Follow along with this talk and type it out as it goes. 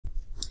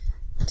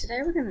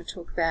Today we're going to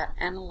talk about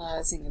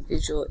analysing a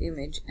visual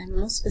image, and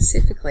more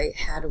specifically,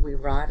 how do we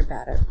write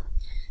about it.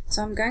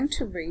 So I'm going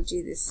to read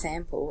you this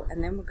sample,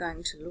 and then we're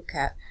going to look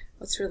at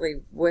what's really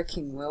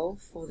working well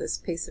for this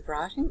piece of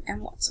writing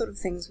and what sort of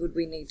things would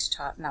we need to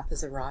tighten up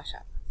as a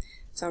writer.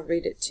 So I'll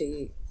read it to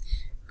you.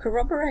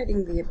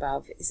 Corroborating the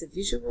above is a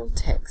visual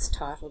text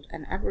titled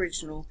An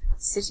Aboriginal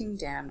Sitting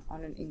Down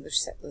on an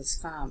English Settler's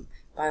Farm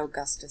by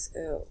Augustus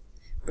Earle,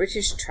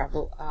 British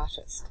travel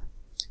artist.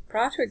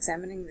 Prior to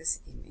examining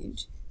this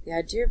image, the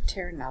idea of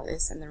terra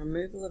nullius and the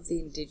removal of the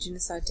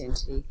Indigenous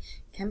identity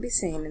can be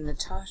seen in the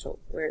title,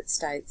 where it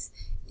states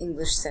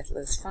English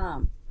Settler's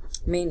Farm,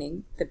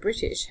 meaning the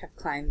British have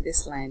claimed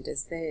this land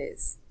as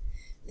theirs.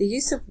 The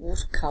use of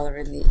watercolour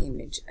in the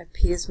image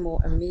appears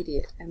more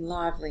immediate and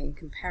lively in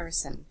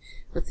comparison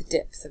with the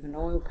depth of an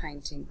oil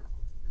painting.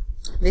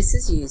 This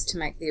is used to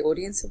make the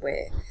audience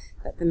aware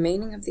that the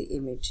meaning of the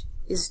image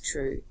is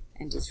true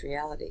and is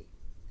reality.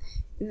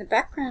 In the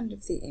background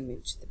of the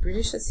image, the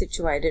British are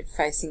situated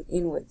facing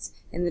inwards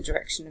in the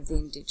direction of the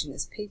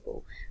Indigenous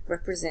people,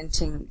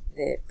 representing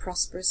their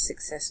prosperous,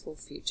 successful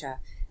future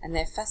and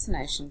their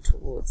fascination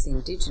towards the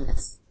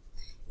Indigenous.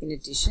 In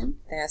addition,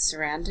 they are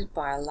surrounded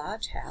by a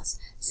large house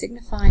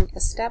signifying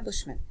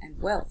establishment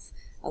and wealth,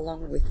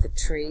 along with the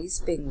trees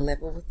being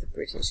level with the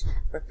British,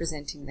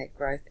 representing their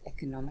growth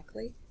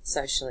economically,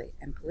 socially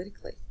and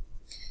politically.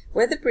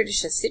 Where the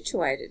British are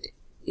situated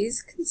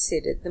is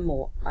considered the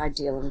more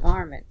ideal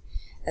environment,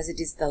 as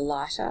it is the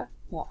lighter,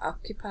 more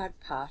occupied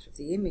part of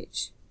the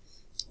image.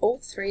 All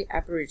three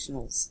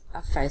Aboriginals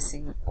are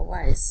facing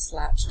away,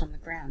 slouched on the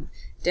ground,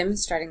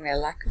 demonstrating their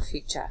lack of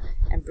future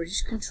and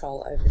British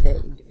control over their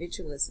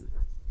individualism.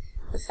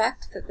 The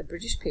fact that the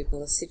British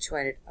people are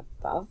situated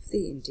above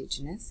the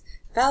Indigenous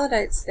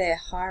validates their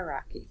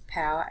hierarchy,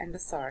 power and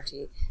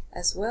authority,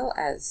 as well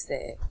as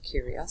their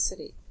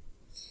curiosity.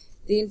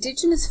 The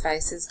Indigenous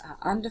faces are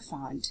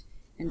undefined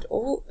and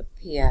all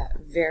appear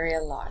very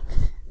alike,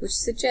 which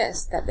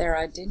suggests that their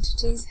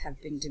identities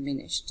have been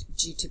diminished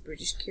due to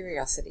British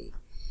curiosity,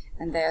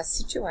 and they are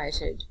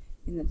situated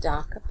in the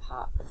darker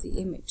part of the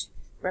image,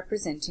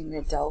 representing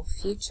their dull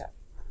future.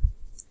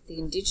 The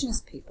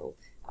Indigenous people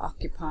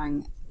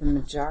occupying the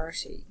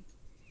majority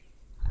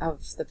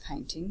of the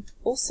painting,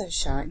 also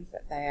showing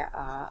that they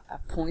are a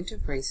point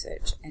of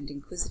research and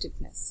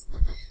inquisitiveness.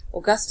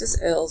 Augustus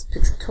Earle's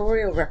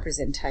pictorial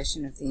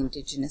representation of the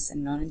Indigenous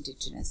and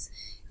non-Indigenous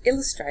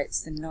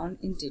illustrates the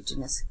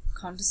non-Indigenous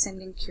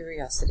condescending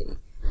curiosity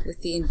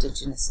with the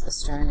Indigenous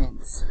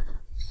Australians.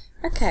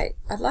 Okay,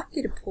 I'd like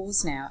you to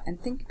pause now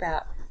and think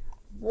about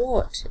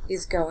what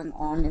is going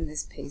on in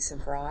this piece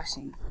of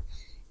writing.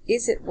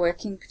 Is it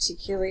working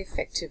particularly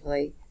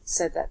effectively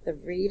so that the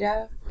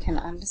reader can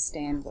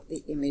understand what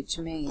the image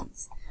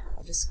means?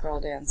 I'll just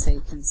scroll down so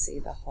you can see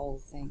the whole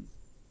thing.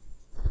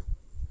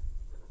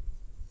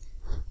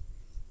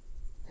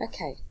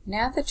 Okay,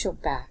 now that you're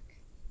back,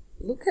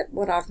 look at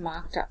what I've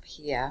marked up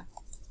here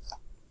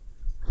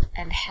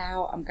and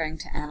how I'm going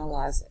to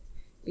analyse it,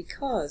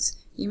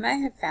 because you may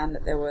have found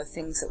that there were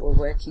things that were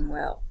working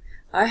well.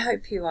 I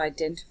hope you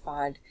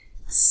identified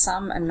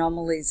some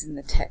anomalies in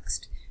the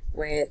text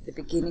where the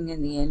beginning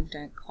and the end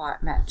don't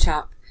quite match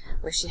up,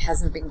 where she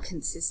hasn't been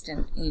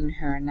consistent in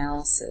her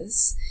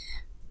analysis,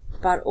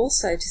 but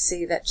also to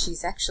see that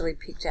she's actually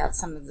picked out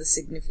some of the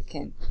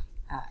significant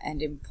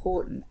and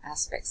important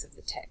aspects of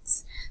the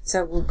text.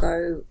 So we'll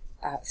go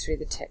through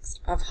the text.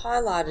 I've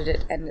highlighted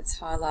it and it's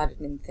highlighted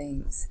in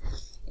themes.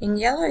 In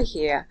yellow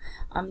here,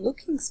 I'm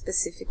looking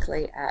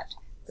specifically at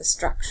the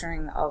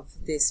structuring of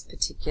this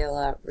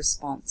particular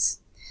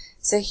response.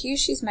 So here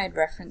she's made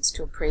reference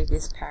to a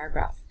previous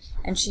paragraph,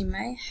 and she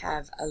may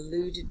have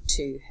alluded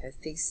to her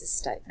thesis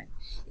statement.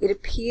 It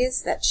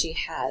appears that she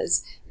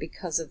has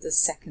because of the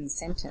second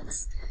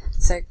sentence.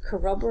 So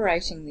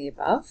corroborating the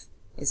above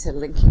is her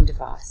linking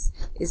device,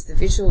 is the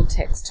visual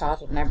text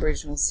titled An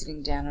Aboriginal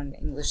Sitting Down on an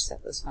English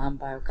Settler's Farm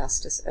by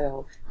Augustus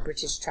Earle,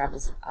 British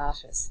travel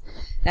artist.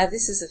 Now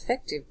this is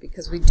effective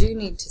because we do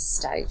need to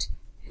state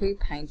who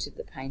painted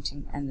the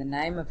painting, and the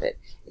name of it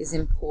is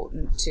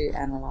important to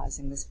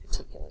analysing this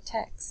particular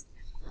text.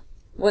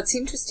 What's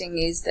interesting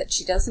is that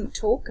she doesn't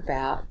talk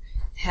about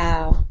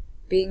how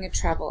being a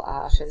travel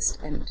artist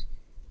and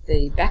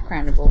the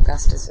background of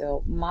Augustus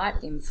Earle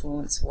might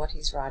influence what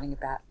he's writing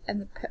about,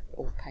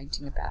 or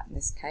painting about in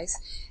this case,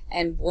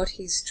 and what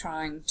he's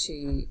trying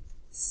to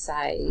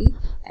say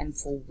and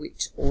for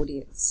which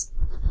audience,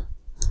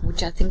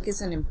 which I think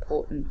is an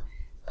important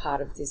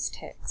part of this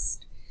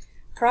text.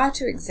 Prior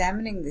to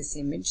examining this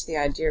image, the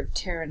idea of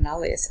terra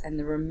nullius and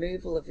the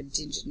removal of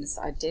Indigenous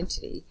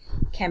identity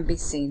can be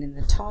seen in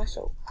the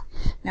title.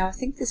 Now I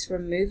think this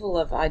removal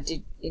of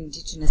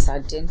Indigenous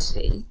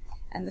identity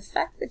and the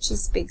fact that she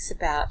speaks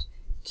about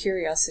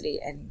curiosity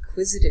and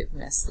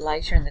inquisitiveness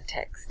later in the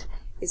text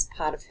is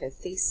part of her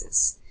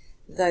thesis,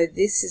 though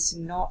this is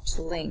not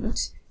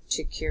linked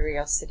to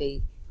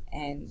curiosity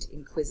and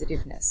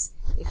inquisitiveness.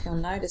 If you'll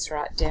notice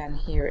right down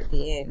here at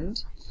the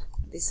end,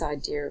 this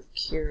idea of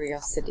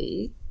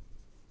curiosity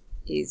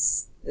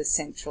is the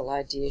central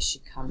idea she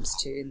comes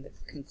to in the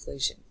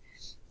conclusion.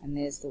 and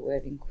there's the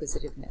word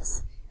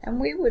inquisitiveness. And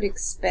we would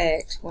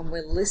expect when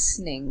we're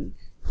listening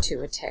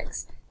to a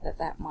text that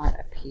that might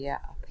appear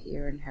up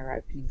here in her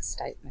opening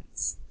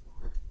statements.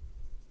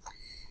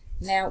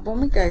 Now, when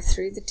we go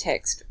through the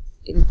text,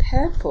 in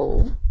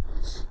purple,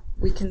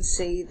 we can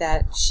see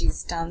that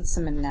she's done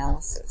some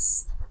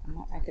analysis. I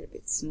might make it a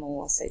bit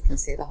smaller so you can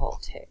see the whole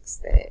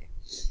text there.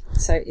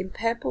 So in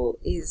purple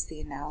is the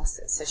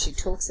analysis. So she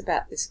talks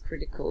about this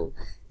critical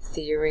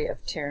theory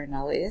of terra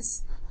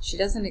nullius. She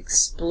doesn't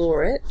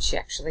explore it, she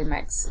actually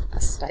makes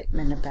a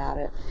statement about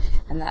it,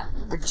 and that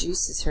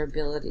reduces her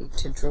ability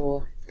to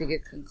draw bigger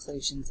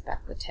conclusions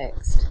about the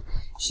text.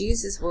 She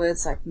uses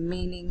words like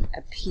meaning,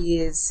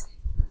 appears,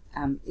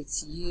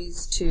 it's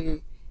used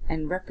to,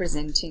 and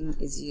representing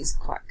is used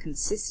quite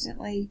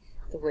consistently.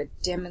 The word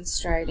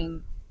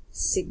demonstrating,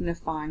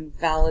 signifying,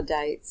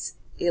 validates,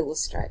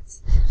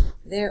 illustrates.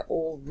 They're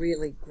all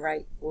really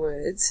great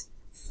words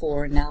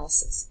for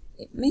analysis.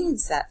 It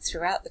means that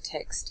throughout the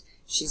text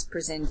she's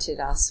presented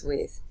us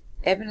with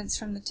evidence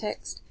from the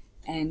text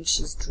and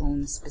she's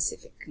drawn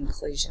specific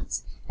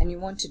conclusions. And you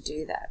want to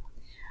do that.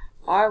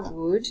 I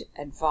would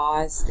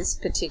advise this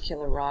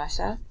particular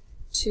writer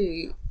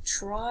to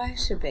try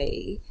to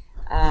be,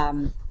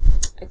 I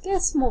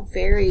guess, more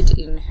varied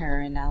in her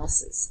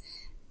analysis.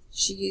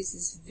 She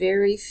uses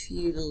very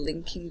few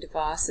linking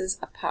devices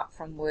apart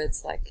from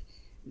words like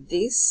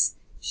this.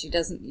 She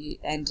doesn't use,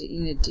 and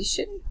in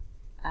addition,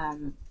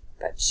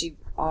 but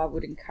I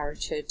would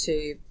encourage her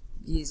to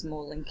use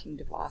more linking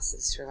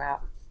devices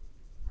throughout.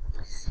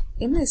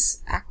 In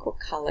this aqua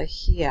colour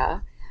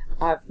here,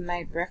 I've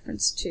made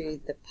reference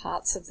to the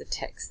parts of the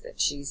text that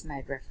she's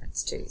made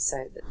reference to.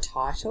 So the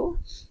title,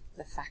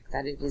 the fact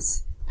that it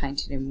is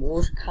painted in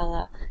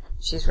watercolour,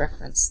 she's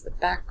referenced the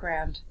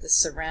background, the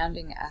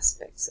surrounding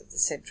aspects of the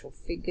central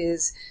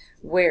figures,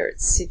 where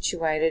it's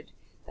situated,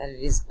 that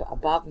it is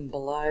above and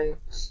below,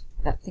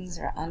 that things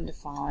are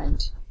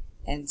undefined,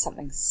 and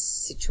something's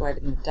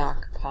situated in the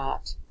darker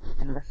part,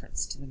 and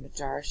reference to the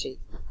majority.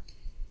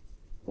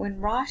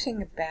 When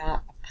writing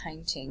about a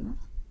painting,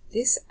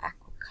 this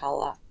aqua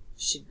colour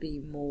should be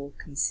more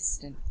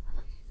consistent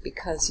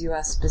because you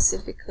are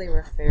specifically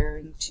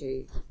referring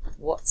to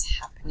what's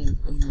happening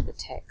in the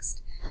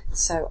text.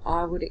 So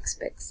I would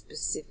expect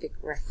specific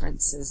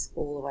references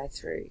all the way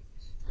through.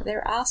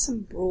 There are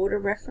some broader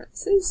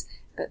references,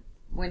 but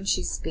when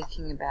she's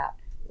speaking about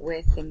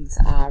where things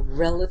are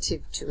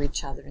relative to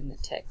each other in the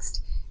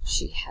text,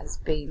 she has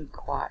been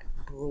quite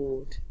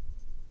broad.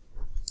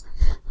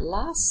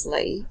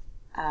 Lastly,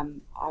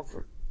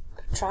 I've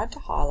tried to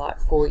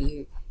highlight for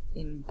you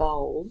in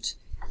bold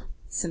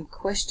some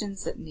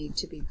questions that need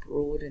to be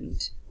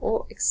broadened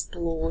or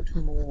explored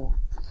more.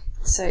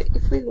 So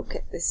if we look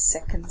at this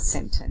second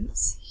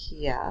sentence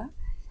here,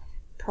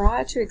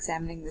 prior to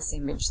examining this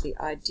image, the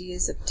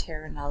ideas of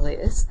terra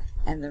nullius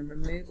and the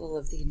removal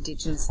of the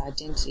indigenous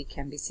identity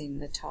can be seen in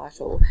the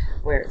title,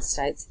 where it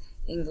states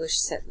English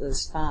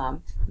settlers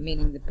farm,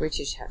 meaning the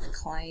British have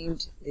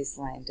claimed this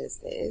land as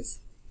theirs.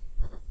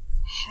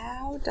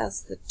 How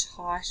does the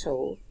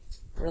title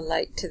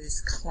relate to this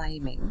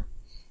claiming,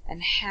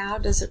 and how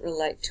does it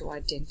relate to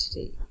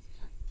identity?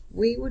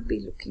 We would be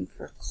looking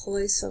for a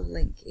closer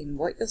link in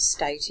what you're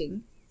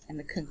stating and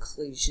the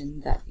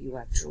conclusion that you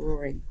are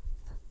drawing.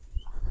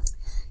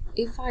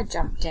 If I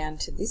jump down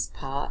to this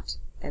part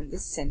and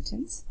this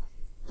sentence,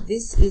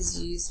 this is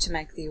used to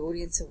make the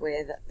audience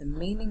aware that the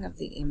meaning of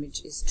the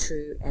image is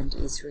true and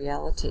is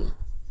reality.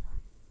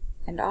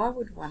 And I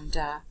would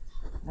wonder,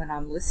 when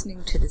I'm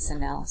listening to this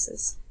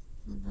analysis,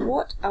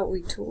 what are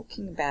we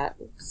talking about?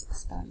 Oops,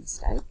 spelling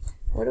mistake.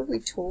 What are we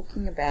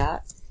talking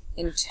about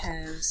in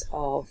terms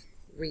of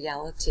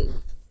reality?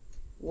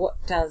 What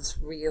does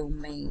real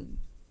mean?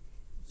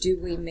 Do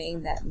we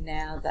mean that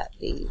now that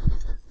the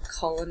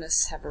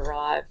colonists have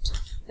arrived,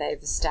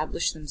 they've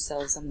established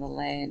themselves on the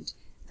land,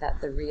 that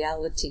the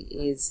reality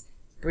is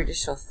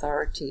British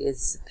authority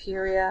is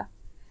superior,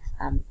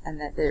 and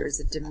that there is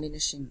a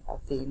diminishing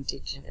of the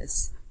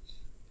indigenous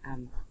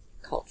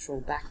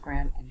cultural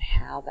background and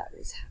how that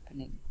is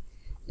happening?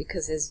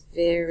 Because there's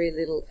very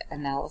little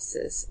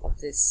analysis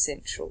of this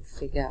central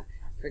figure.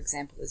 For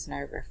example, there's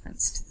no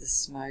reference to the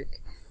smoke,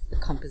 the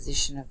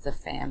composition of the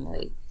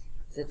family,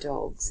 the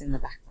dogs in the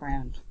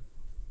background.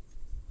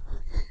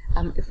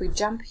 If we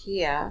jump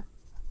here,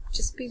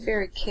 just be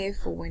very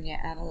careful when you're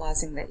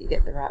analysing that you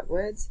get the right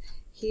words.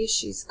 Here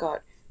she's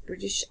got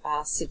British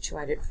are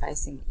situated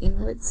facing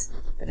inwards,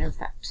 but in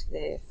fact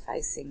they're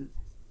facing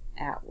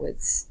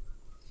outwards.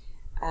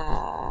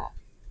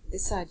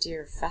 This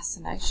idea of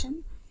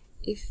fascination,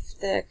 if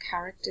the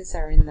characters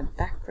are in the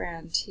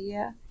background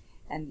here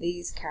and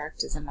these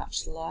characters are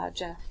much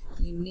larger,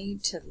 you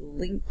need to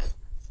link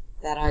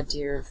that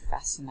idea of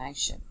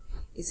fascination.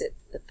 Is it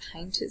the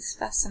painter's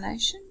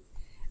fascination?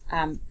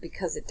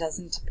 Because it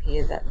doesn't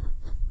appear that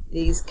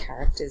these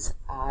characters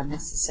are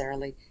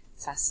necessarily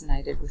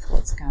fascinated with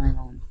what's going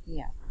on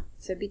here.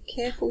 So be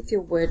careful with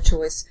your word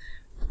choice,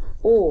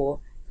 or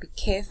be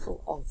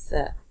careful of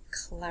the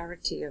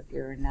clarity of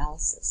your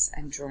analysis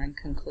and drawing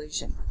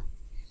conclusion.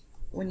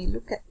 when you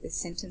look at this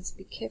sentence,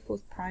 be careful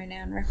with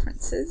pronoun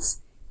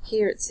references.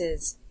 Here it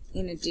says,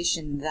 in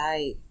addition,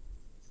 they.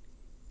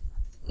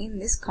 In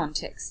this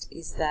context,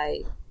 is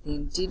they the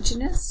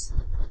Indigenous,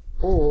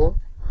 or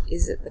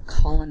is it the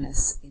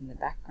colonists in the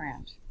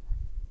background?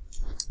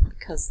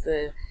 Because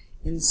the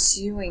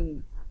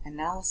ensuing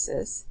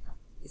analysis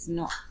is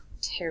not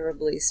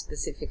terribly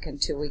specific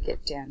until we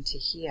get down to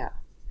here.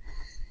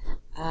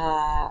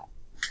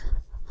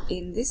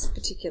 In this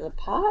particular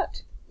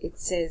part, it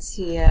says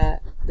here,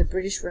 the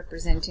British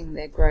representing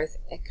their growth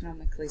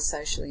economically,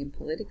 socially and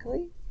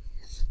politically.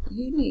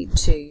 You need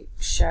to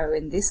show,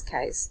 in this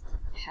case,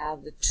 how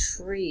the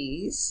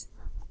trees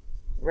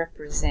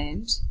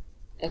represent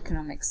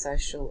economic,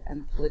 social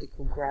and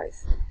political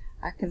growth.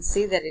 I can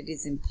see that it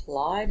is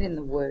implied in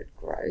the word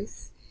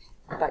growth,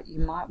 but you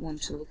might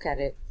want to look at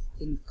it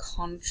in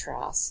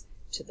contrast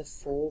to the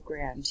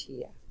foreground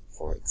here,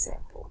 for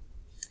example.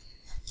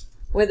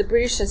 Where the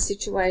British are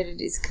situated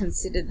is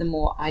considered the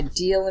more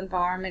ideal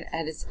environment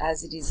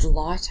as it is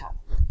lighter.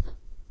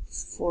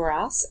 For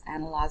us,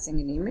 analysing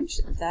an image,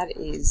 that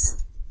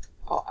is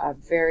a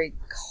very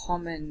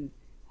common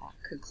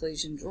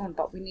conclusion drawn,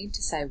 but we need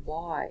to say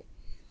why.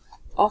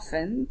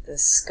 Often the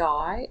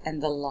sky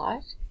and the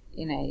light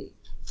in a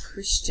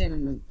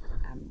Christian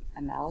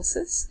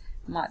analysis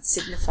might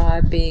signify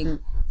being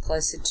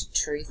closer to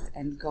truth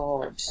and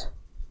God.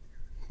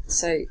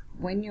 So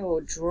when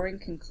you're drawing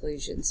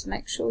conclusions,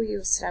 make sure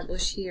you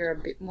establish here a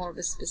bit more of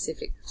a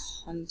specific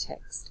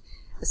context,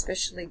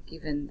 especially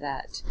given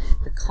that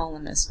the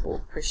colonists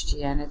brought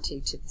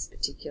Christianity to this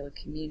particular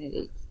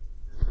community.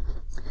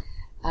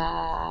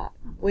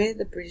 Where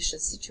the British are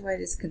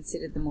situated is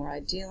considered the more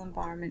ideal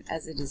environment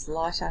as it is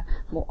lighter,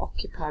 more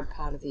occupied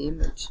part of the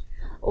image.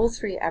 All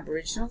three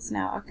Aboriginals.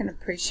 Now I can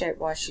appreciate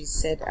why she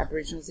said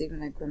Aboriginals,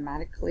 even though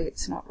grammatically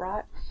it's not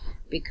right,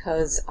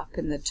 because up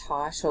in the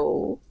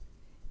title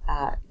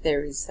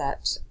there is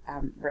that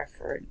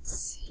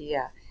reference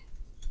here.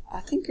 I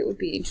think it would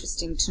be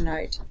interesting to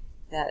note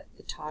that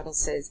the title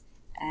says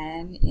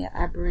an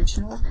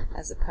Aboriginal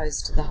as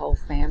opposed to the whole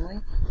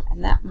family,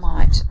 and that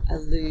might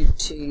allude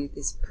to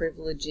this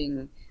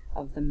privileging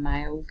of the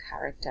male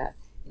character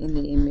in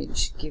the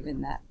image,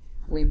 given that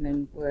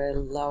women were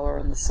lower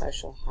on the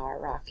social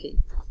hierarchy.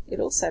 It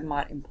also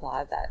might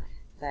imply that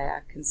they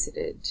are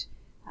considered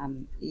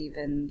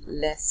even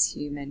less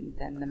human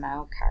than the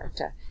male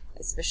character,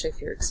 especially if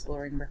you're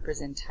exploring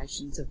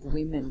representations of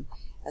women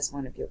as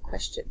one of your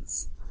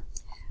questions.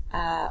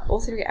 All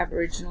three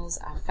Aboriginals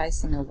are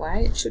facing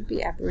away. It should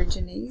be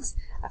Aborigines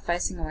are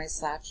facing away,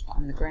 slouched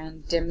on the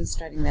ground,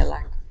 demonstrating their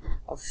lack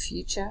of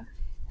future.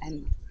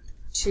 And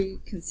 2,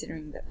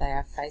 considering that they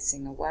are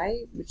facing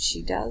away, which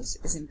she does,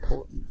 is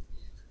important.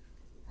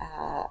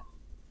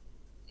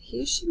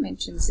 Here she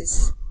mentions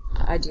this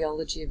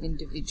ideology of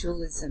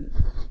individualism,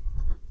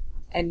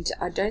 and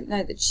I don't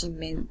know that she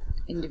meant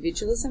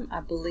individualism. I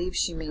believe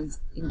she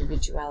means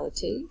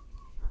individuality.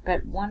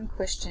 But one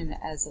question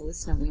as a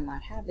listener we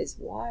might have is,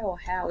 why or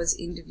how is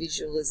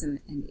individualism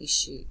an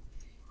issue?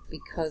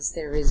 Because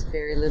there is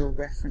very little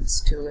reference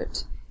to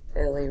it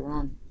earlier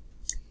on.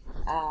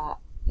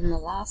 In the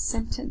last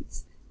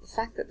sentence, the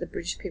fact that the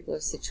British people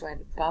are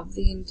situated above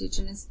the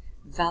Indigenous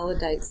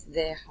validates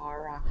their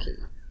hierarchy.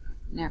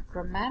 Now,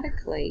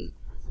 grammatically,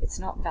 it's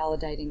not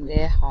validating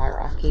their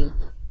hierarchy.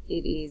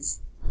 It is,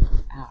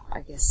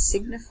 I guess,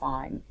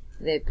 signifying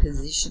their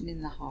position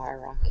in the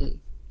hierarchy,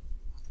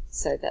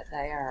 so that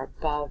they are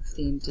above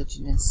the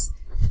Indigenous.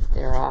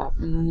 There are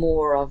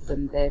more of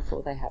them,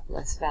 therefore they have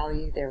less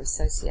value. Their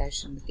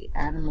association with the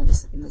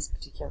animals in this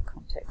particular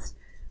context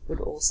would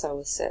also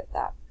assert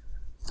that.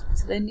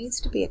 So there needs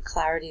to be a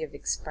clarity of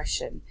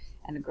expression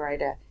and a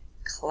greater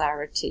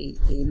clarity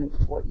in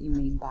what you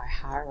mean by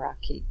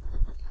hierarchy.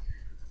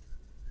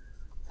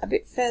 A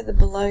bit further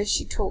below,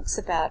 she talks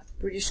about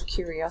British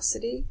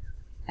curiosity,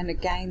 and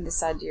again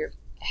this idea of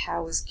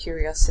how is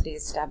curiosity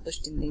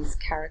established in these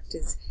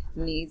characters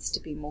needs to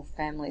be more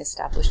firmly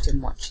established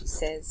in what she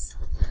says.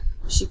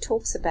 She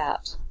talks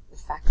about the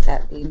fact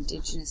that the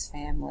Indigenous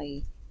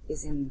family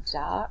is in the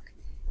dark.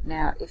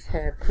 Now, if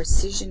her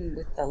precision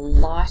with the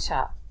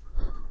lighter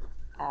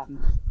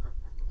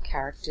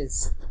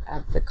characters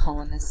of the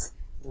colonists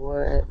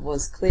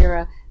was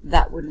clearer,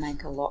 that would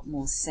make a lot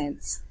more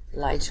sense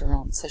later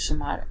on. So she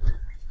might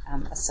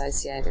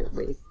associate it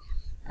with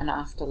an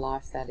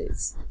afterlife that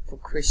is, for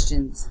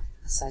Christians,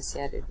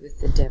 associated with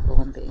the devil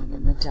and being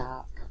in the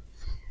dark.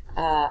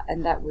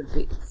 And that would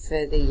be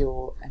further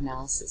your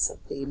analysis of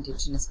the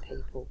Indigenous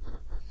people.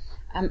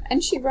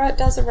 And she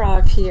does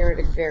arrive here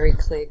at a very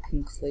clear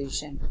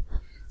conclusion.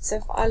 So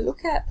if I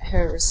look at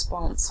her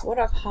response, what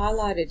I've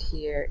highlighted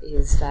here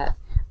is that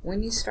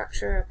when you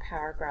structure a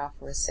paragraph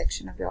or a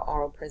section of your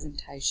oral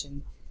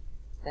presentation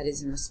that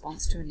is in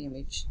response to an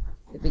image,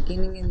 the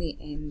beginning and the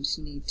end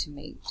need to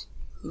meet.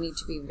 You need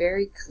to be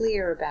very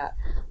clear about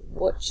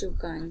what you're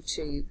going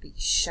to be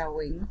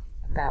showing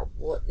about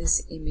what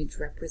this image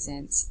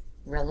represents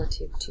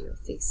relative to your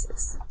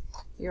thesis.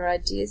 Your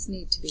ideas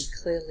need to be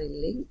clearly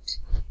linked,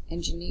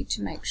 and you need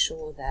to make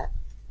sure that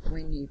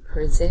when you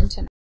present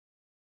an